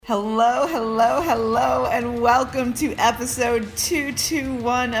Hello, hello, hello, and welcome to episode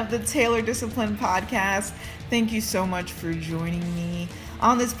 221 of the Taylor Discipline Podcast. Thank you so much for joining me.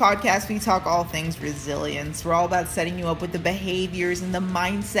 On this podcast, we talk all things resilience. We're all about setting you up with the behaviors and the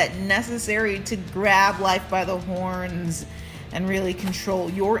mindset necessary to grab life by the horns and really control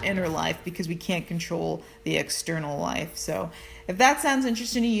your inner life, because we can't control the external life. So if that sounds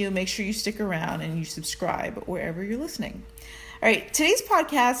interesting to you, make sure you stick around and you subscribe wherever you're listening. All right, today's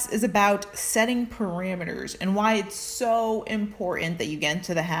podcast is about setting parameters and why it's so important that you get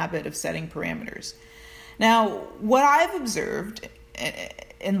into the habit of setting parameters. Now, what I've observed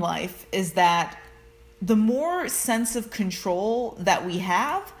in life is that the more sense of control that we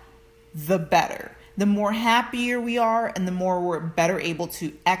have, the better. The more happier we are and the more we're better able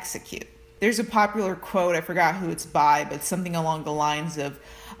to execute. There's a popular quote, I forgot who it's by, but something along the lines of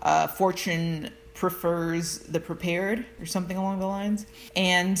fortune prefers the prepared, or something along the lines.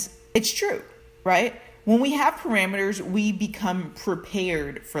 And it's true, right? When we have parameters, we become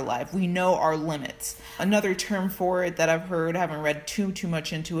prepared for life. We know our limits. Another term for it that I've heard, I haven't read too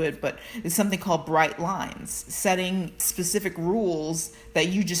much into it, but it's something called bright lines, setting specific rules that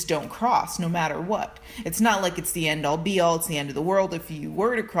you just don't cross no matter what. It's not like it's the end all be all, it's the end of the world if you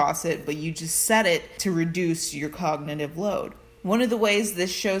were to cross it, but you just set it to reduce your cognitive load. One of the ways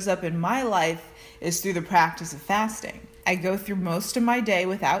this shows up in my life is through the practice of fasting. I go through most of my day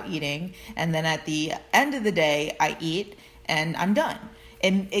without eating, and then at the end of the day, I eat and I'm done.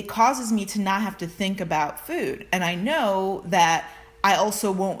 And it causes me to not have to think about food. And I know that I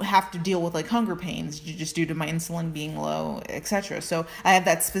also won't have to deal with like hunger pains just due to my insulin being low, etc. So I have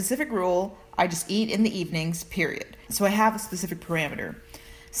that specific rule. I just eat in the evenings, period. So I have a specific parameter.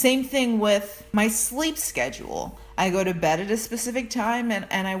 Same thing with my sleep schedule. I go to bed at a specific time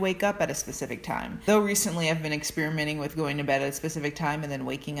and I wake up at a specific time. Though recently I've been experimenting with going to bed at a specific time and then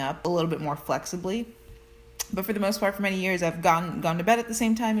waking up a little bit more flexibly. But for the most part, for many years, I've gone to bed at the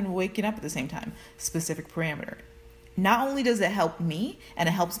same time and waking up at the same time. Specific parameter. Not only does it help me, and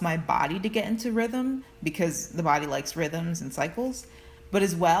it helps my body to get into rhythm, because the body likes rhythms and cycles, but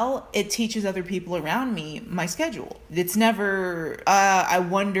as well, it teaches other people around me my schedule. It's never, I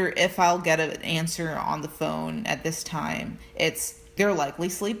wonder if I'll get an answer on the phone at this time. It's, they're likely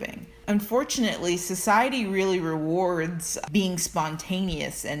sleeping. Unfortunately, society really rewards being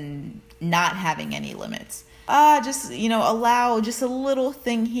spontaneous and not having any limits. Allow just a little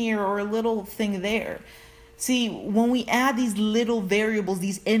thing here or a little thing there. See, when we add these little variables,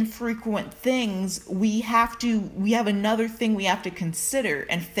 these infrequent things, we have another thing we have to consider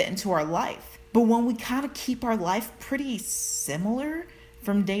and fit into our life. But when we kind of keep our life pretty similar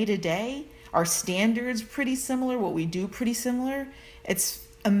from day to day, our standards pretty similar, what we do pretty similar, it's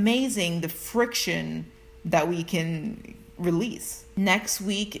amazing the friction that we can release. Next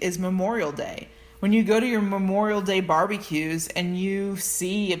week is Memorial Day. When you go to your Memorial Day barbecues and you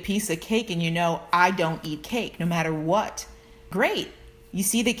see a piece of cake and you know, I don't eat cake no matter what, great. You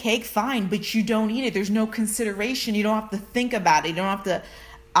see the cake, fine, but you don't eat it. There's no consideration. You don't have to think about it. You don't have to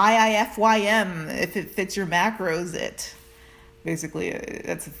IIFYM if it fits your macros. Basically,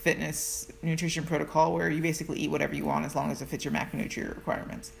 that's a fitness nutrition protocol where you basically eat whatever you want as long as it fits your macronutrient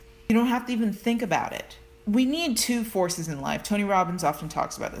requirements. You don't have to even think about it. We need two forces in life. Tony Robbins often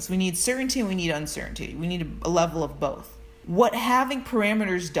talks about this. We need certainty and we need uncertainty. We need a level of both. What having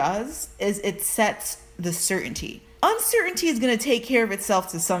parameters does is it sets the certainty. Uncertainty is going to take care of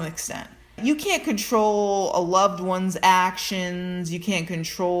itself to some extent. You can't control a loved one's actions. You can't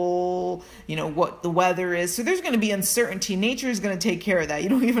control, what the weather is. So there's going to be uncertainty. Nature is going to take care of that. You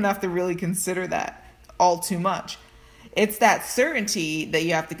don't even have to really consider that all too much. It's that certainty that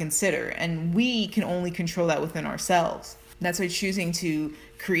you have to consider, and we can only control that within ourselves. That's why choosing to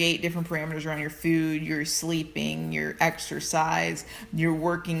create different parameters around your food, your sleeping, your exercise, your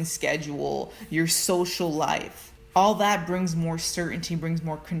working schedule, your social life. All that brings more certainty, brings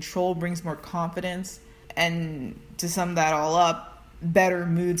more control, brings more confidence, and to sum that all up, better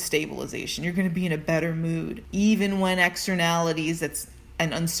mood stabilization. You're going to be in a better mood, even when externalities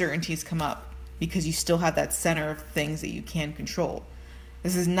and uncertainties come up, because you still have that center of things that you can control.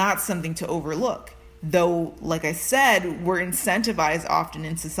 This is not something to overlook. Though, like I said, we're incentivized often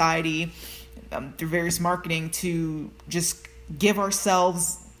in society through various marketing to just give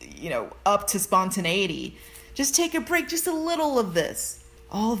ourselves, up to spontaneity. Just take a break, just a little of this.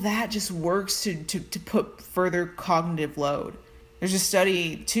 All that just works to put further cognitive load. There's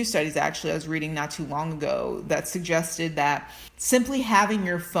two studies actually I was reading not too long ago that suggested that simply having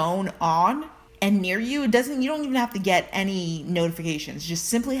your phone on and near you, you don't even have to get any notifications. Just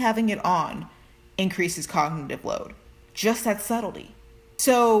simply having it on increases cognitive load. Just that subtlety.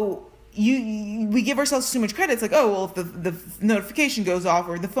 So we give ourselves too much credit. It's like, oh, well, if the notification goes off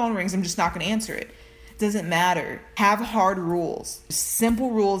or the phone rings, I'm just not going to answer it. Doesn't matter. Have hard rules, simple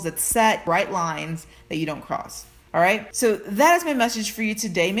rules that set bright lines that you don't cross. All right. So that is my message for you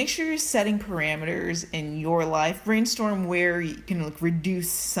today. Make sure you're setting parameters in your life. Brainstorm where you can reduce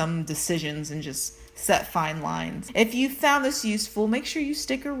some decisions and just set fine lines. If you found this useful, make sure you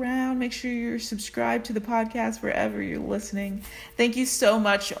stick around. Make sure you're subscribed to the podcast wherever you're listening. Thank you so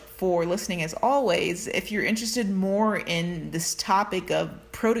much for listening as always. If you're interested more in this topic of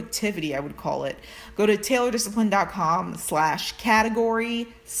productivity, I would call it, go to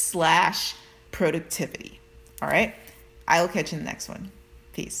taylordiscipline.com/category/productivity. All right. I will catch you in the next one.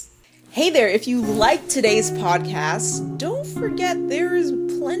 Peace. Hey there, if you liked today's podcast, don't forget there is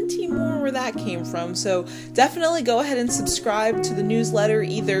plenty more where that came from. So definitely go ahead and subscribe to the newsletter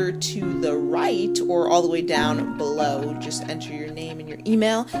either to the right or all the way down below. Just enter your name and your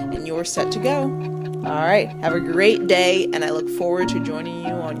email and you're set to go. All right, have a great day and I look forward to joining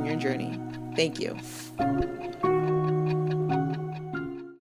you on your journey. Thank you.